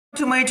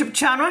To my YouTube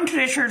channel. In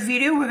today's short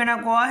video, we're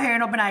gonna go ahead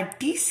and open our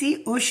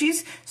DC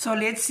Ooshies. So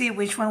let's see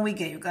which one we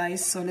get, you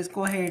guys. So let's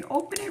go ahead and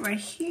open it right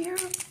here.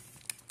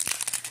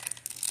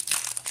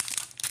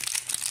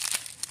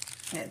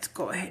 Let's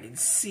go ahead and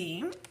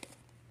see.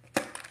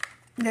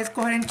 Let's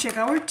go ahead and check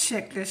our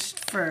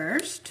checklist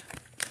first.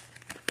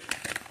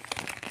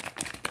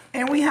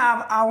 And we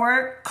have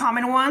our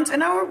common ones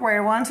and our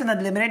rare ones in the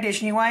limited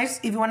edition, you guys.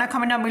 If you want to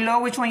comment down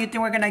below which one you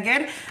think we're going to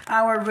get,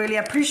 I would really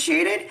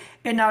appreciate it.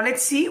 And now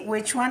let's see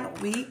which one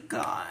we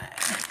got.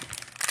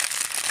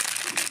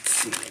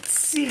 Let's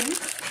see.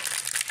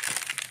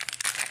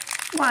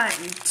 1,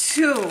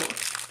 2,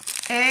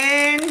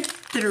 and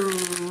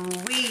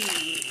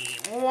 3.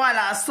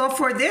 Voila. So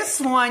for this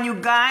one, you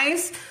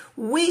guys,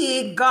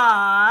 we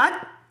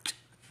got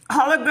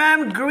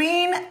hologram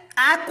green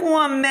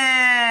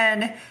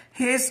Aquaman.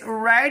 He's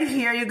right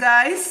here, you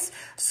guys.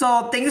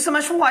 So thank you so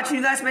much for watching,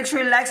 you guys. Make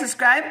sure you like,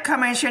 subscribe,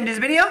 comment, and share in this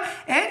video.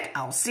 And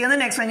I'll see you in the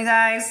next one, you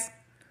guys.